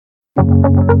Welcome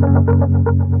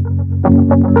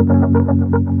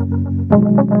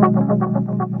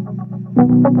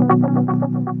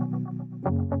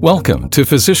to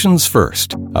Physicians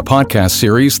First, a podcast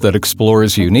series that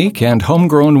explores unique and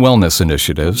homegrown wellness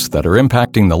initiatives that are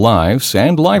impacting the lives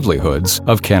and livelihoods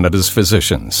of Canada's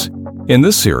physicians. In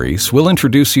this series, we'll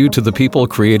introduce you to the people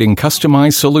creating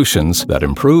customized solutions that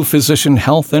improve physician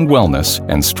health and wellness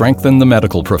and strengthen the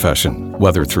medical profession,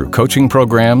 whether through coaching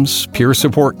programs, peer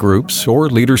support groups, or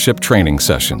leadership training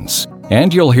sessions.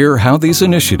 And you'll hear how these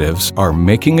initiatives are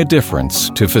making a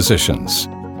difference to physicians.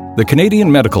 The Canadian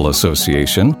Medical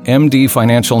Association, MD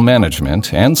Financial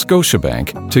Management, and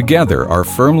Scotiabank together are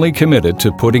firmly committed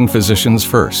to putting physicians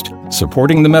first,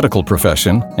 supporting the medical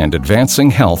profession, and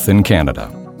advancing health in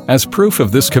Canada. As proof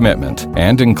of this commitment,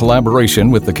 and in collaboration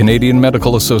with the Canadian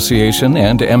Medical Association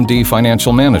and MD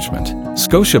Financial Management,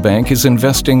 Scotiabank is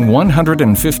investing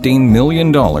 $115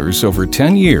 million over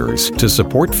 10 years to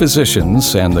support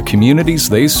physicians and the communities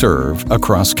they serve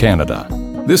across Canada.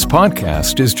 This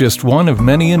podcast is just one of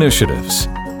many initiatives.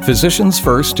 Physicians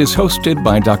First is hosted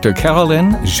by Dr.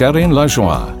 Caroline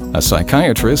Gérin-Lajoie, a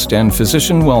psychiatrist and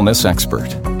physician wellness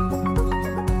expert.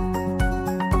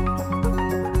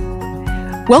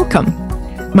 Welcome.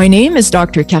 My name is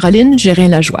Dr. Caroline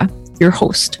Gérin-Lajoie, your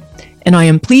host, and I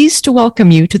am pleased to welcome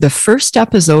you to the first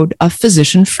episode of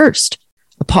Physician First,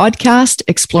 a podcast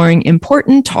exploring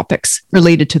important topics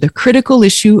related to the critical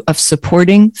issue of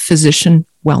supporting physician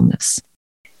wellness.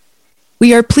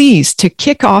 We are pleased to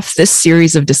kick off this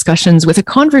series of discussions with a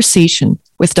conversation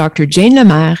with Dr.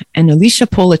 Lemaire and Alicia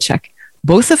Polachek,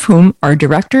 both of whom are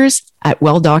directors at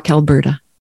Well Doc Alberta.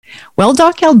 Well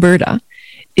Doc Alberta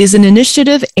is an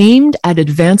initiative aimed at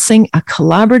advancing a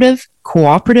collaborative,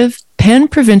 cooperative,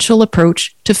 pan-provincial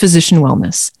approach to physician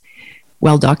wellness.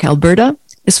 Well Doc Alberta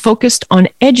is focused on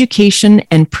education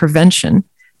and prevention,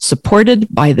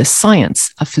 supported by the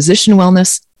science of physician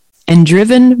wellness and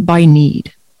driven by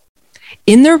need.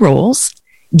 In their roles,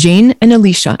 Jane and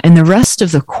Alicia and the rest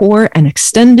of the core and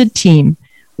extended team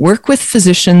work with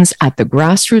physicians at the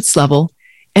grassroots level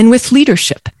and with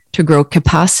leadership to grow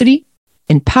capacity,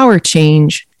 empower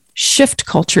change, shift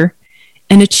culture,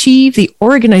 and achieve the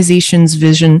organization's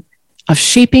vision of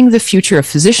shaping the future of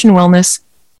physician wellness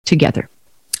together.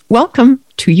 Welcome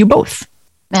to you both.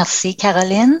 Merci,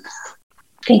 Caroline.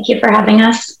 Thank you for having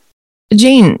us.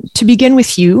 Jane, to begin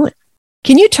with you,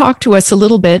 can you talk to us a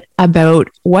little bit about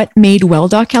what made Well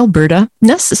Doc Alberta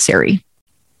necessary?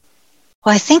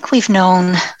 Well, I think we've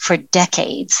known for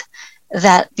decades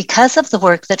that because of the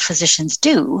work that physicians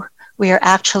do, we are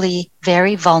actually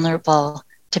very vulnerable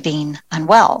to being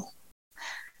unwell.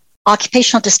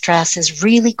 Occupational distress is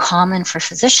really common for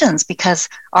physicians because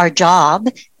our job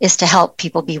is to help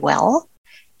people be well,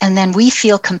 and then we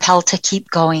feel compelled to keep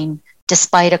going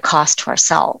despite a cost to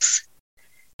ourselves.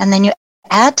 And then you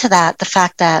add to that the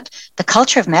fact that the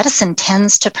culture of medicine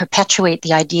tends to perpetuate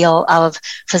the ideal of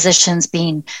physicians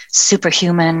being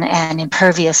superhuman and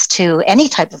impervious to any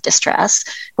type of distress,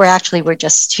 where actually we're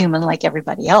just human like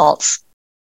everybody else.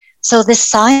 So this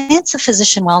science of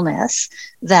physician wellness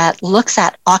that looks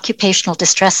at occupational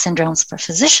distress syndromes for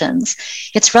physicians,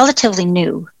 it's relatively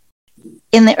new.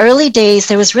 In the early days,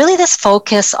 there was really this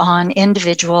focus on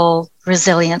individual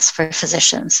resilience for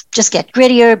physicians. Just get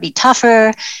grittier, be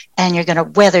tougher, and you're going to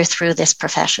weather through this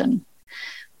profession.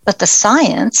 But the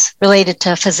science related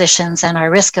to physicians and our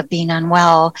risk of being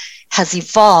unwell has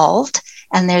evolved,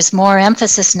 and there's more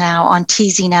emphasis now on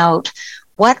teasing out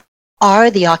what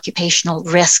are the occupational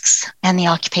risks and the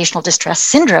occupational distress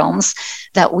syndromes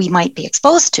that we might be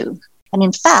exposed to. And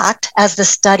in fact, as the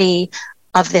study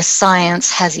of this science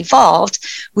has evolved,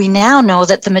 we now know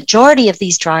that the majority of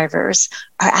these drivers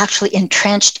are actually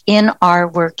entrenched in our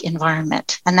work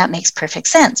environment. And that makes perfect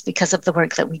sense because of the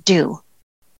work that we do.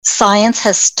 Science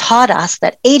has taught us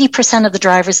that 80% of the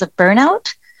drivers of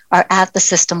burnout are at the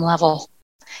system level.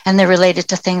 And they're related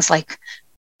to things like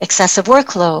excessive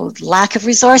workload, lack of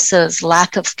resources,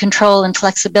 lack of control and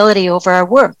flexibility over our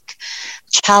work,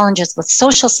 challenges with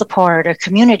social support or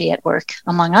community at work,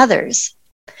 among others.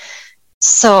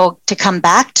 So to come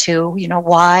back to,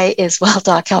 why is Well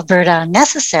Doc Alberta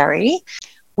necessary?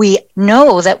 We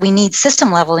know that we need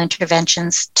system-level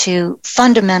interventions to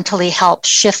fundamentally help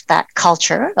shift that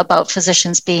culture about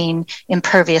physicians being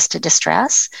impervious to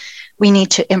distress. We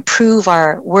need to improve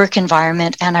our work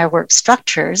environment and our work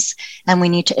structures, and we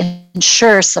need to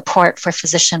ensure support for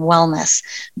physician wellness,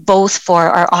 both for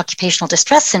our occupational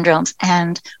distress syndromes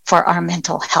and for our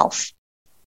mental health.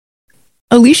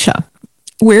 Alicia,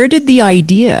 where did the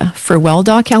idea for Well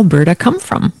Doc Alberta come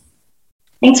from?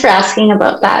 Thanks for asking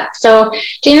about that. So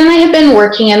Jane and I have been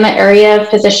working in the area of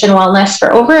physician wellness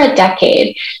for over a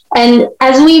decade. And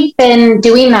as we've been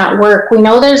doing that work, we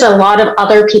know there's a lot of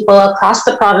other people across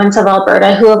the province of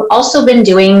Alberta who have also been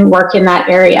doing work in that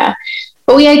area.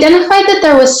 But we identified that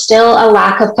there was still a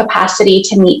lack of capacity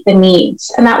to meet the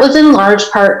needs. And that was in large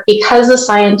part because the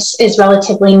science is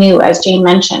relatively new, as Jane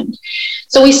mentioned.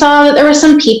 So we saw that there were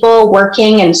some people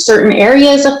working in certain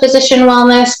areas of physician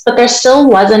wellness, but there still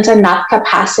wasn't enough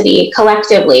capacity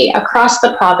collectively across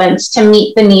the province to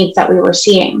meet the needs that we were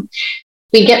seeing.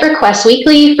 We get requests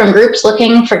weekly from groups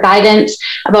looking for guidance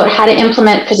about how to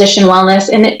implement physician wellness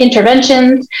in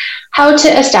interventions, how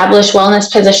to establish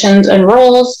wellness positions and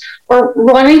roles, or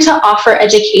wanting to offer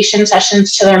education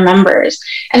sessions to their members.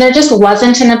 And there just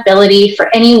wasn't an ability for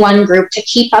any one group to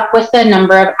keep up with the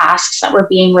number of asks that were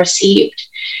being received.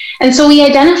 And so we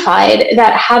identified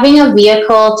that having a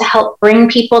vehicle to help bring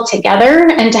people together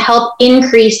and to help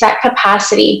increase that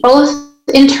capacity, both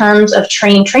in terms of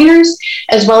training trainers,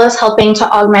 as well as helping to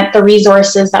augment the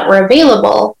resources that were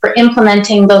available for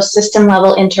implementing those system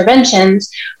level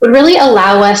interventions, would really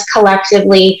allow us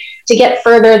collectively to get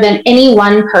further than any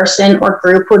one person or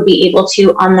group would be able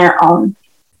to on their own.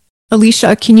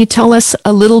 Alicia, can you tell us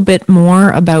a little bit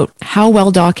more about how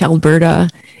Well Doc Alberta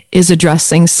is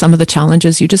addressing some of the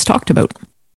challenges you just talked about?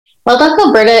 Well Doc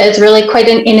Alberta is really quite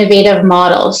an innovative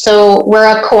model. So we're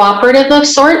a cooperative of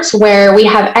sorts where we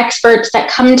have experts that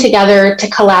come together to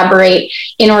collaborate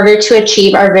in order to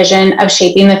achieve our vision of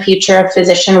shaping the future of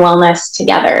physician wellness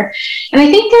together. And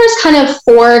I think there's kind of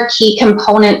 4 key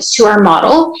components to our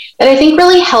model that I think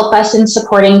really help us in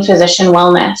supporting physician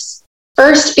wellness.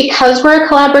 First, because we're a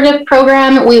collaborative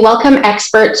program, we welcome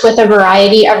experts with a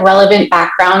variety of relevant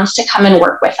backgrounds to come and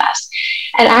work with us.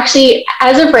 And actually,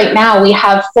 as of right now, we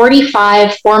have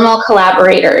 45 formal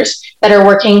collaborators that are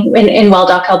working in Well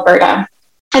Doc Alberta.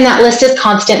 And that list is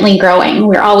constantly growing.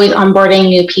 We're always onboarding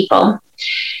new people.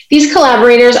 These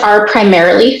collaborators are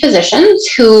primarily physicians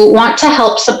who want to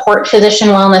help support physician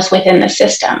wellness within the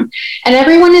system. And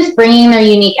everyone is bringing their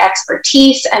unique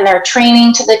expertise and their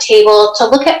training to the table to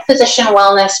look at physician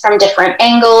wellness from different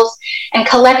angles. And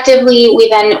collectively, we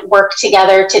then work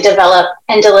together to develop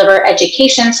and deliver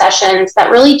education sessions that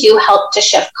really do help to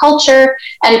shift culture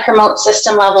and promote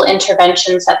system level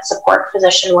interventions that support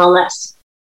physician wellness.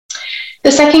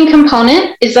 The second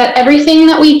component is that everything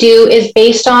that we do is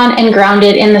based on and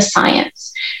grounded in the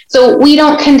science. So we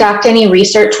don't conduct any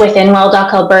research within Well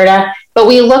Doc Alberta, but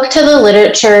we look to the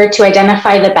literature to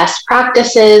identify the best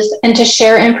practices and to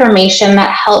share information that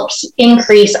helps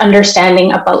increase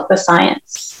understanding about the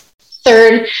science.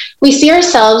 Third, we see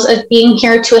ourselves as being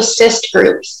here to assist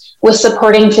groups with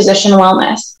supporting physician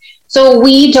wellness. So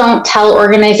we don't tell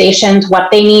organizations what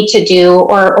they need to do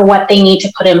or what they need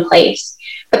to put in place.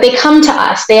 But they come to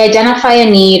us, they identify a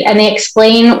need, and they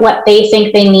explain what they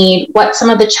think they need, what some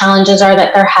of the challenges are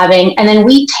that they're having, and then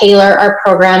we tailor our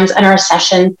programs and our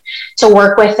sessions to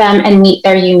work with them and meet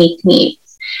their unique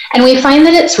needs. And we find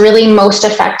that it's really most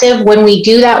effective when we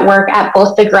do that work at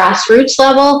both the grassroots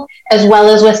level as well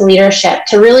as with leadership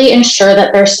to really ensure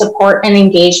that there's support and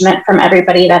engagement from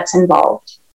everybody that's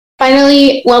involved.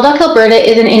 Finally, Well Doc Alberta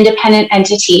is an independent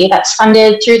entity that's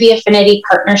funded through the Affinity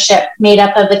Partnership made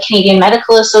up of the Canadian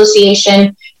Medical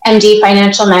Association, MD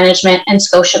Financial Management, and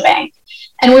Scotiabank.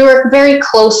 And we work very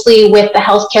closely with the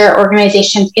healthcare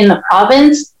organizations in the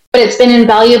province, but it's been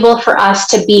invaluable for us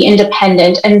to be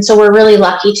independent. And so we're really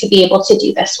lucky to be able to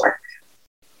do this work.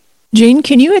 Jane,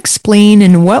 can you explain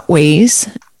in what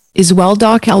ways is Well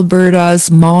Doc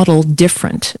Alberta's model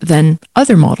different than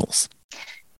other models?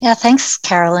 Yeah, thanks,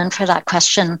 Carolyn, for that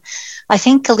question. I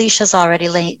think Alicia's already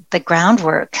laid the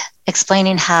groundwork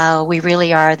explaining how we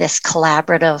really are this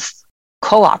collaborative,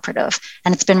 cooperative,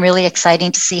 and it's been really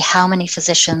exciting to see how many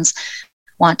physicians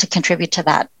want to contribute to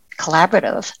that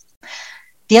collaborative.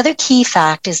 The other key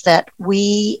fact is that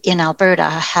we in Alberta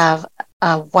have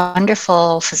a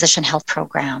wonderful physician health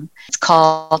program. It's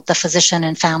called the Physician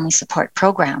and Family Support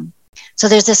Program. So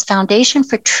there's this foundation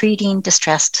for treating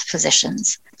distressed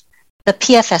physicians. The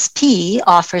PFSP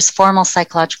offers formal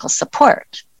psychological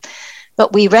support,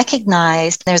 but we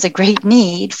recognize there's a great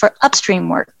need for upstream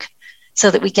work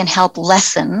so that we can help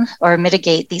lessen or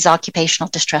mitigate these occupational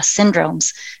distress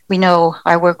syndromes. We know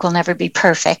our work will never be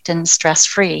perfect and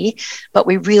stress-free, but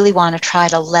we really want to try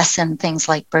to lessen things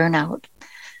like burnout.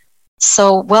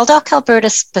 So Well Doc Alberta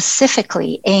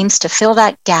specifically aims to fill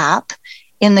that gap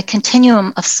in the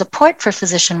continuum of support for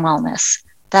physician wellness,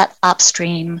 that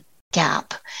upstream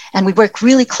gap. And we work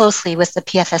really closely with the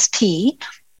PFSP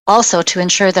also to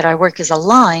ensure that our work is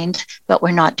aligned, but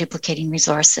we're not duplicating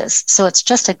resources. So it's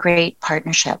just a great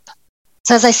partnership.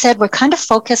 So as I said, we're kind of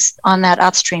focused on that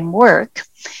upstream work.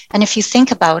 And if you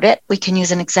think about it, we can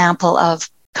use an example of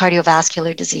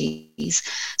cardiovascular disease.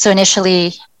 So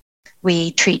initially,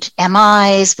 we treat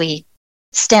MIs, we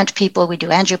stent people, we do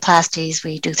angioplasties,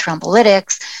 we do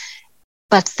thrombolytics.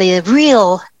 But the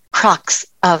real crux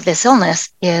of this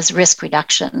illness is risk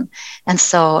reduction. And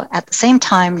so at the same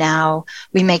time now,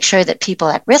 we make sure that people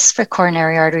at risk for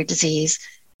coronary artery disease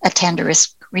attend a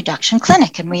risk reduction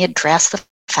clinic, and we address the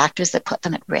factors that put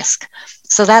them at risk.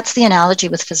 So that's the analogy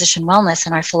with physician wellness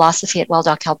and our philosophy at Well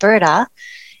Doc Alberta.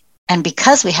 And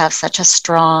because we have such a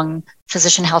strong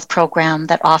physician health program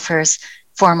that offers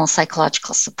formal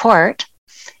psychological support,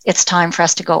 it's time for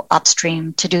us to go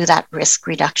upstream to do that risk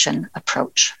reduction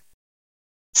approach.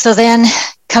 So then,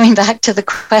 coming back to the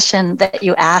question that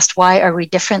you asked, why are we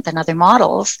different than other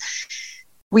models?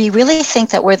 We really think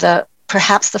that we're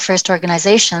perhaps the first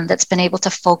organization that's been able to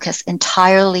focus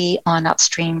entirely on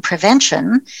upstream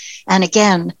prevention. And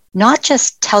again, not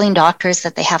just telling doctors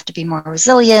that they have to be more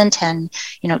resilient and,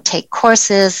 take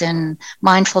courses in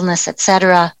mindfulness,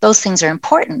 etc. Those things are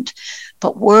important,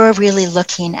 but we're really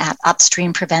looking at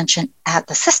upstream prevention at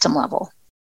the system level.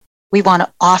 We want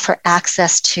to offer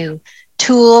access to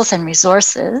tools and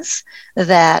resources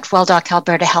that Well Doc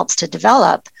Alberta helps to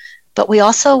develop, but we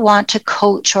also want to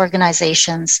coach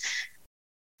organizations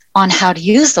on how to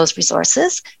use those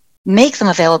resources, make them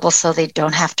available so they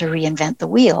don't have to reinvent the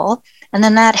wheel. And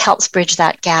then that helps bridge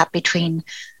that gap between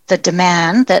the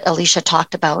demand that Alicia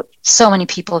talked about, so many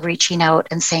people reaching out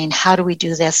and saying, how do we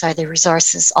do this? Are the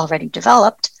resources already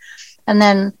developed? And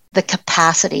then the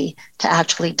capacity to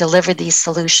actually deliver these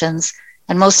solutions,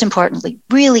 and most importantly,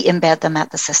 really embed them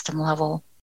at the system level.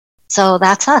 So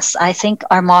that's us. I think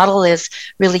our model is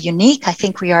really unique. I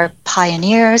think we are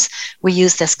pioneers. We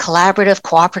use this collaborative,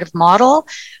 cooperative model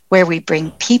where we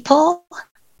bring people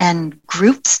and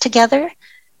groups together,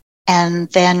 and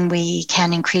then we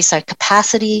can increase our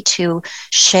capacity to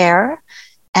share.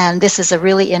 And this is a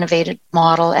really innovative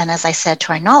model. And as I said,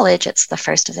 to our knowledge, it's the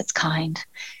first of its kind.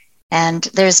 And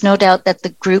there's no doubt that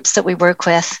the groups that we work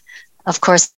with, of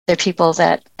course, they're people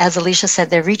that, as Alicia said,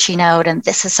 they're reaching out and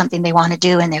this is something they want to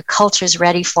do and their culture's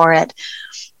ready for it.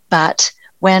 But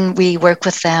when we work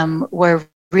with them, we're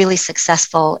really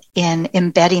successful in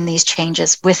embedding these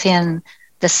changes within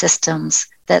the systems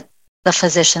that the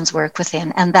physicians work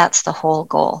within. And that's the whole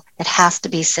goal. It has to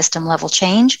be system level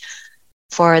change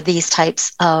for these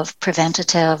types of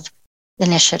preventative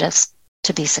initiatives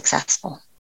to be successful.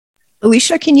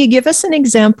 Alicia, can you give us an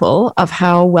example of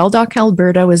how Well Doc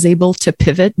Alberta was able to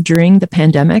pivot during the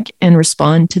pandemic and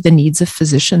respond to the needs of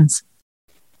physicians?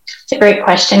 It's a great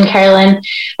question, Carolyn.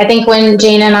 I think when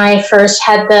Jane and I first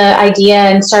had the idea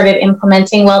and started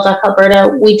implementing Well Doc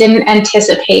Alberta, we didn't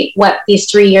anticipate what these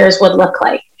 3 years would look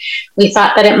like. We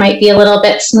thought that it might be a little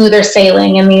bit smoother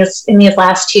sailing in these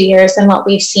last 2 years than what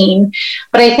we've seen.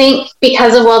 But I think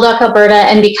because of Well Doc Alberta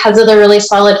and because of the really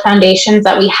solid foundations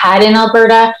that we had in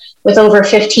Alberta, with over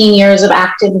 15 years of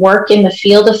active work in the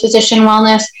field of physician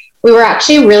wellness, we were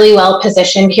actually really well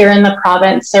positioned here in the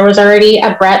province. There was already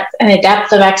a breadth and a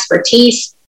depth of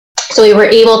expertise. So we were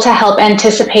able to help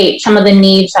anticipate some of the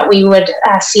needs that we would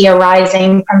see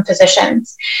arising from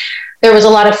physicians. There was a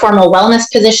lot of formal wellness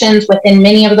positions within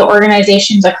many of the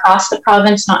organizations across the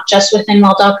province, not just within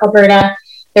Well Doc Alberta.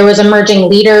 There was emerging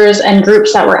leaders and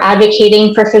groups that were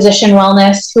advocating for physician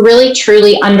wellness who really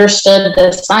truly understood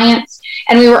the science.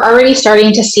 And we were already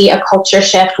starting to see a culture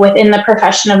shift within the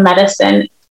profession of medicine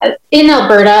in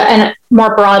Alberta and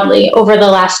more broadly over the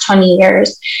last 20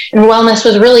 years. And wellness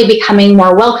was really becoming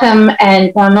more welcome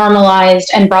and more normalized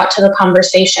and brought to the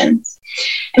conversations.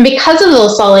 And because of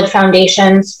those solid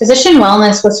foundations, physician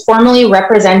wellness was formally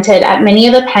represented at many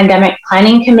of the pandemic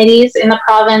planning committees in the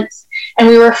province. And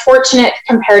we were fortunate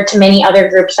compared to many other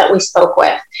groups that we spoke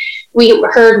with. We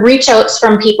heard reach outs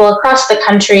from people across the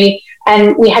country,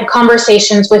 and we had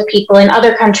conversations with people in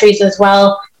other countries as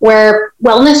well, where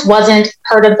wellness wasn't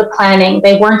part of the planning.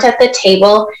 They weren't at the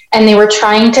table, and they were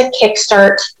trying to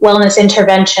kickstart wellness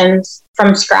interventions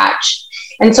from scratch.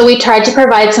 And so we tried to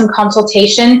provide some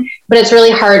consultation, but it's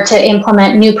really hard to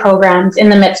implement new programs in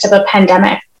the midst of a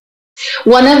pandemic.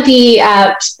 One of the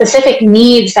specific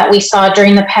needs that we saw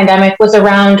during the pandemic was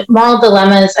around moral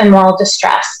dilemmas and moral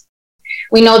distress.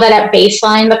 We know that at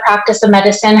baseline, the practice of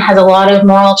medicine has a lot of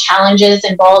moral challenges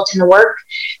involved in the work,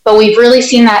 but we've really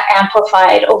seen that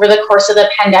amplified over the course of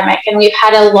the pandemic. And we've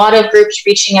had a lot of groups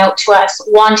reaching out to us,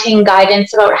 wanting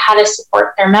guidance about how to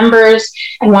support their members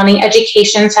and wanting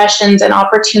education sessions and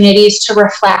opportunities to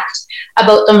reflect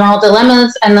about the moral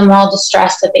dilemmas and the moral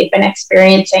distress that they've been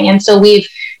experiencing. And so we've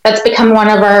That's become one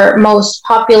of our most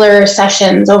popular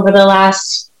sessions over the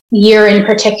last year in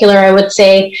particular, I would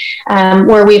say,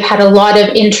 where we've had a lot of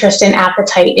interest and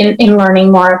appetite in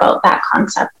learning more about that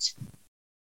concept.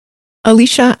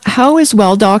 Alicia, how is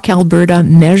Well Doc Alberta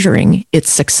measuring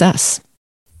its success?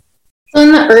 So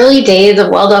in the early days of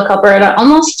Well Doc Alberta,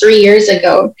 almost 3 years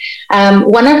ago,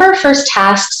 one of our first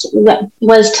tasks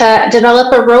was to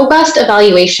develop a robust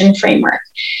evaluation framework.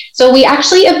 So we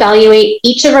actually evaluate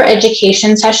each of our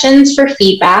education sessions for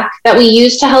feedback that we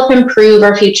use to help improve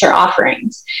our future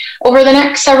offerings. Over the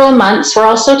next several months, we're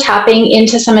also tapping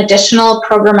into some additional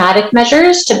programmatic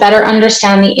measures to better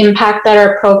understand the impact that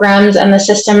our programs and the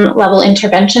system level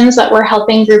interventions that we're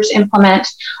helping groups implement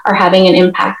are having an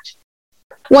impact.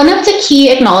 One of the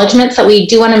key acknowledgements that we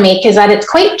do want to make is that it's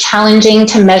quite challenging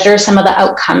to measure some of the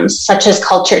outcomes, such as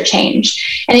culture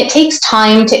change. And it takes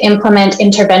time to implement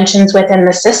interventions within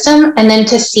the system and then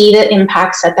to see the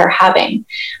impacts that they're having.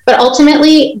 But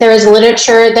ultimately, there is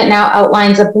literature that now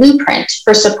outlines a blueprint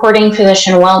for supporting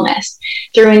physician wellness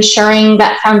through ensuring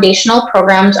that foundational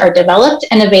programs are developed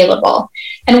and available.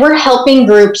 And we're helping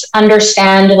groups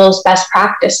understand those best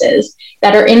practices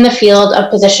that are in the field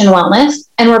of physician wellness,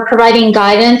 and we're providing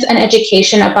guidance and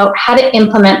education about how to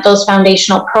implement those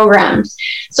foundational programs.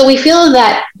 So we feel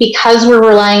that because we're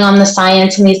relying on the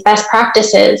science and these best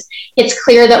practices, it's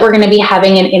clear that we're going to be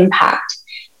having an impact.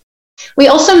 We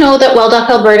also know that Well Doc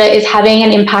Alberta is having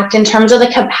an impact in terms of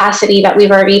the capacity that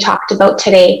we've already talked about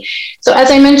today. So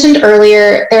as I mentioned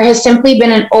earlier, there has simply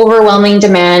been an overwhelming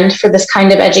demand for this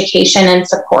kind of education and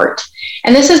support.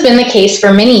 And this has been the case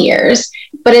for many years,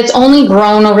 but it's only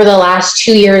grown over the last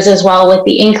 2 years as well with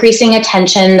the increasing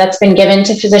attention that's been given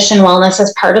to physician wellness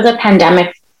as part of the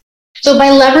pandemic. So by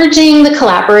leveraging the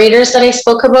collaborators that I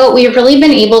spoke about, we've really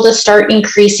been able to start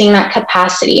increasing that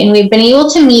capacity, and we've been able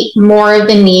to meet more of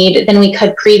the need than we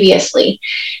could previously.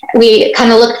 We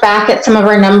kind of looked back at some of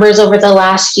our numbers over the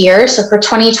last year. So for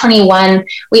 2021,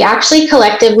 we actually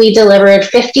collectively delivered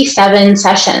 57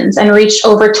 sessions and reached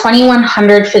over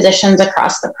 2,100 physicians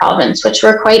across the province, which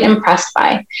we're quite impressed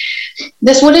by.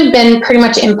 This would have been pretty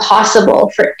much impossible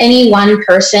for any one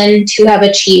person to have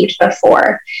achieved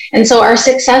before. And so our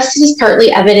success is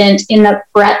partly evident in the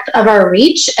breadth of our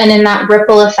reach and in that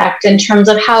ripple effect in terms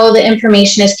of how the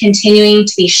information is continuing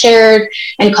to be shared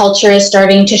and culture is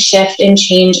starting to shift and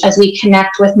change as we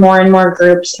connect with more and more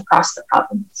groups across the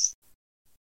province.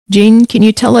 Jane, can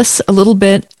you tell us a little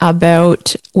bit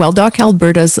about Well Doc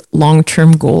Alberta's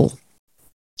long-term goal?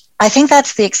 I think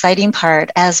that's the exciting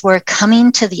part as we're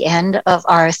coming to the end of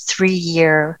our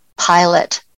 3-year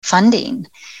pilot funding.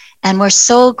 And we're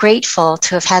so grateful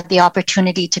to have had the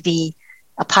opportunity to be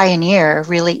a pioneer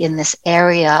really in this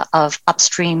area of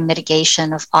upstream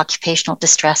mitigation of occupational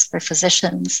distress for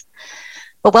physicians.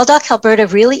 But Well Doc Alberta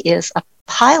really is a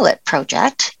pilot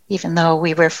project, even though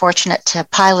we were fortunate to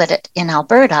pilot it in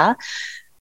Alberta.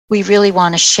 We really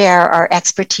want to share our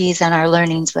expertise and our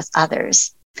learnings with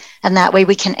others. And that way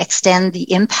we can extend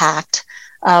the impact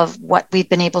of what we've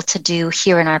been able to do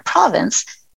here in our province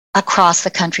across the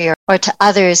country or to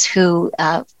others who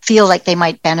feel like they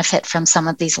might benefit from some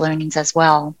of these learnings as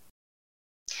well.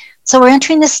 So we're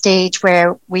entering the stage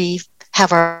where we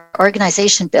have our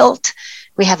organization built.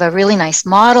 We have a really nice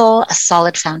model, a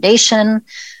solid foundation.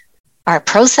 Our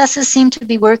processes seem to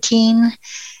be working.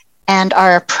 And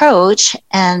our approach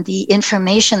and the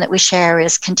information that we share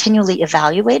is continually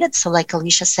evaluated. So like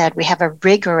Alicia said, we have a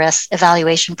rigorous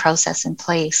evaluation process in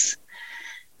place.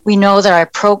 We know that our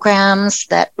programs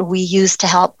that we use to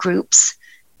help groups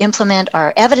implement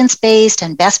are evidence-based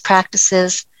and best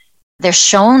practices. They're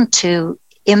shown to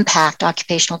impact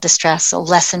occupational distress, so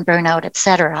lessen burnout,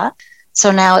 etc.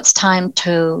 So now it's time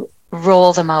to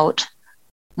roll them out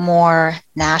more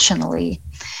nationally.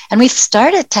 And we've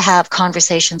started to have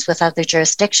conversations with other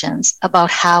jurisdictions about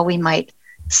how we might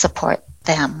support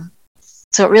them.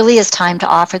 So it really is time to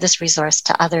offer this resource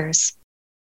to others.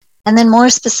 And then more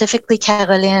specifically,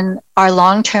 Caroline, our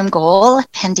long-term goal,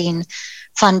 pending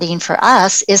funding for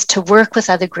us, is to work with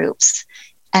other groups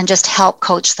and just help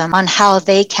coach them on how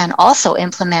they can also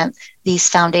implement these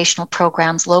foundational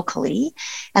programs locally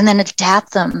and then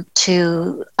adapt them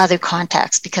to other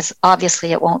contexts, because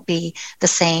obviously it won't be the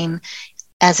same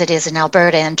as it is in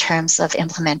Alberta in terms of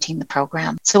implementing the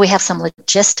program. So we have some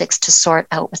logistics to sort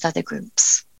out with other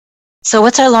groups. So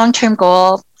what's our long-term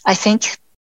goal? I think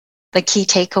the key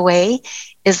takeaway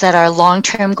is that our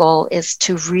long-term goal is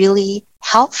to really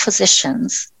help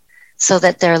physicians so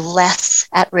that they're less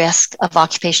at risk of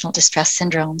occupational distress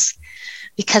syndromes.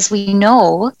 Because we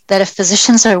know that if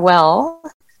physicians are well,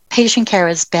 patient care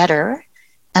is better,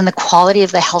 and the quality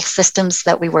of the health systems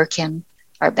that we work in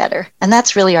are better. And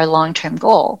that's really our long-term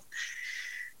goal.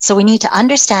 So we need to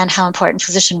understand how important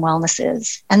physician wellness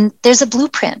is. And there's a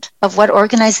blueprint of what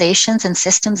organizations and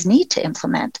systems need to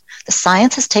implement. The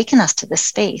science has taken us to this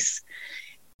space.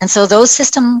 And so those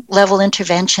system level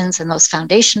interventions and those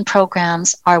foundation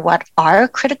programs are what are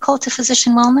critical to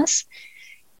physician wellness.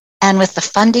 And with the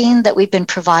funding that we've been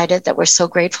provided that we're so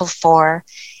grateful for,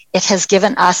 it has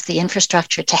given us the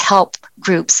infrastructure to help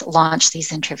groups launch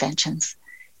these interventions.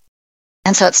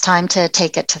 And so it's time to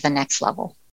take it to the next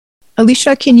level.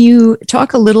 Alicia, can you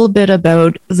talk a little bit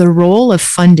about the role of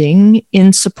funding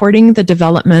in supporting the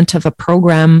development of a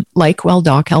program like Well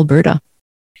Doc Alberta?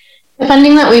 The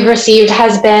funding that we've received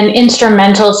has been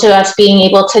instrumental to us being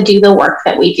able to do the work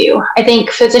that we do. I think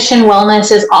physician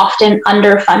wellness is often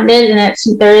underfunded,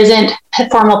 and there isn't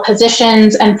formal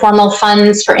positions and formal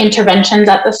funds for interventions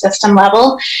at the system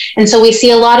level. And so we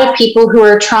see a lot of people who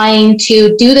are trying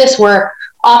to do this work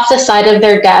off the side of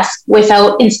their desk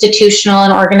without institutional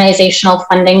and organizational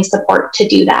funding support to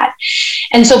do that.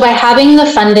 And so by having the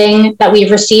funding that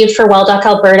we've received for Well Doc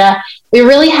Alberta, we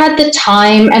really had the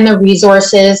time and the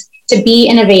resources to be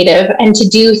innovative and to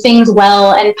do things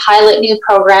well and pilot new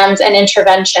programs and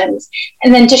interventions,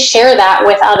 and then to share that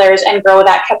with others and grow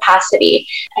that capacity.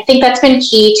 I think that's been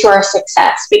key to our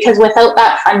success, because without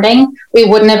that funding, we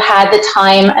wouldn't have had the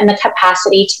time and the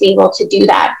capacity to be able to do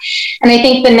that. And I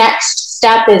think the next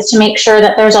step is to make sure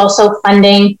that there's also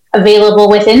funding available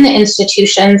within the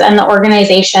institutions and the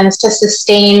organizations to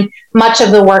sustain much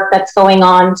of the work that's going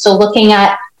on. So looking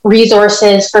at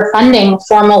resources for funding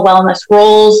formal wellness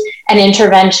roles and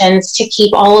interventions to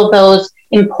keep all of those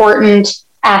important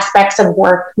aspects of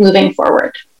work moving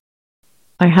forward.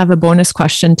 I have a bonus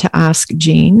question to ask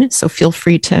Jane, so feel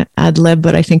free to ad lib,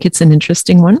 but I think it's an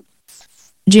interesting one.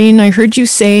 Jane, I heard you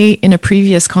say in a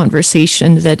previous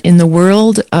conversation that in the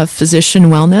world of physician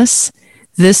wellness,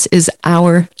 this is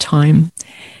our time.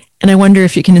 And I wonder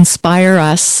if you can inspire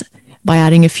us by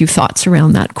adding a few thoughts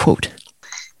around that quote.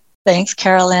 Thanks,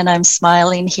 Carolyn. I'm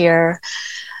smiling here.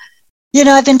 You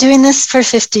know, I've been doing this for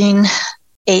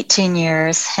 18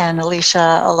 years, and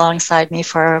Alicia alongside me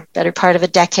for a better part of a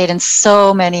decade, and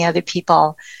so many other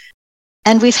people.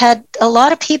 And we've had a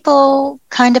lot of people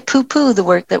kind of poo-poo the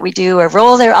work that we do or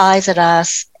roll their eyes at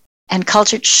us, and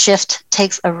culture shift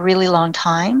takes a really long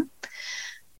time.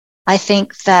 I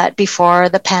think that before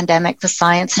the pandemic, the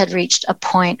science had reached a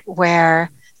point where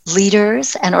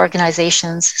leaders and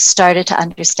organizations started to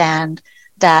understand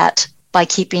that by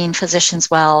keeping physicians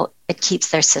well, it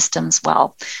keeps their systems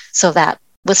well. So that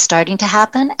was starting to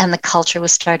happen, and the culture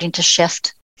was starting to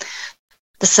shift.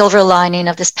 The silver lining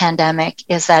of this pandemic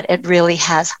is that it really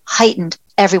has heightened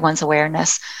everyone's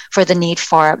awareness for the need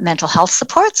for mental health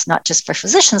supports, not just for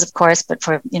physicians, of course, but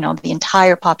for, the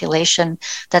entire population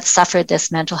that suffered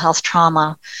this mental health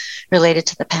trauma related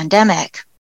to the pandemic.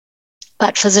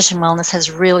 But physician wellness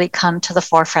has really come to the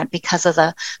forefront because of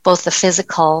both the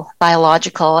physical,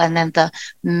 biological, and then the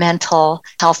mental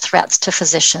health threats to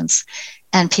physicians.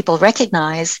 And people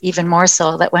recognize even more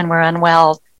so that when we're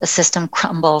unwell, the system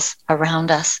crumbles around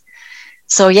us.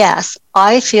 So yes,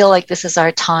 I feel like this is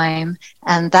our time,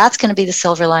 and that's going to be the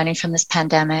silver lining from this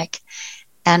pandemic.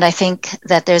 And I think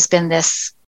that there's been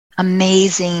this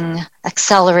amazing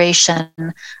acceleration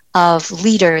of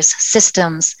leaders,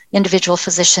 systems, individual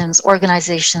physicians,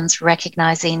 organizations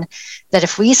recognizing that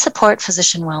if we support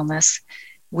physician wellness,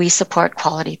 we support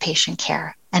quality patient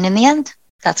care. And in the end,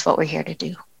 that's what we're here to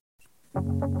do.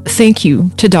 Thank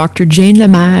you to Dr. Jane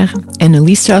Lemaire and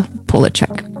Alicia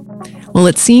Polachek. Well,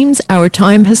 it seems our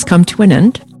time has come to an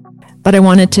end, but I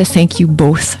wanted to thank you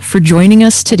both for joining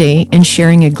us today and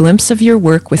sharing a glimpse of your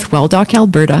work with Well Doc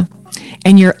Alberta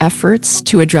and your efforts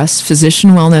to address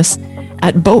physician wellness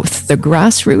at both the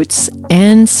grassroots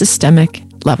and systemic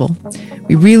level.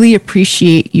 We really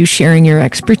appreciate you sharing your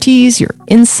expertise, your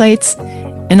insights,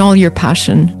 and all your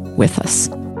passion with us.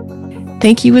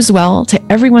 Thank you as well to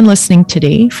everyone listening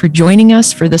today for joining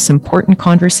us for this important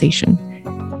conversation.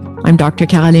 I'm Dr.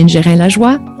 Caroline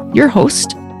Gérin-Lajoie, your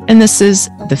host, and this is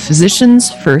the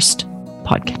Physicians First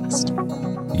podcast.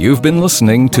 You've been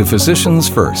listening to Physicians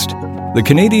First. The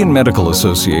Canadian Medical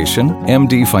Association,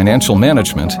 MD Financial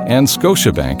Management, and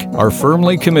Scotiabank are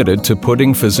firmly committed to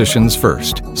putting physicians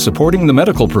first, supporting the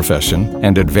medical profession,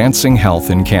 and advancing health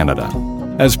in Canada.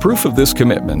 As proof of this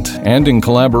commitment, and in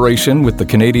collaboration with the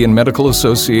Canadian Medical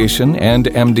Association and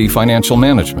MD Financial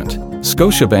Management,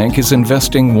 Scotiabank is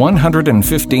investing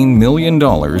 $115 million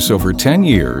over 10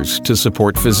 years to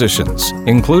support physicians,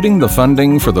 including the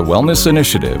funding for the Wellness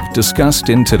Initiative discussed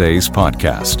in today's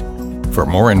podcast. For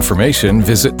more information,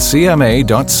 visit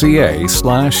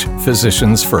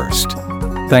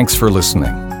cma.ca/physiciansfirst. Thanks for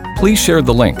listening. Please share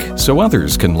the link so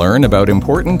others can learn about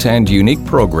important and unique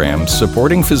programs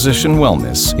supporting physician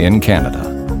wellness in Canada.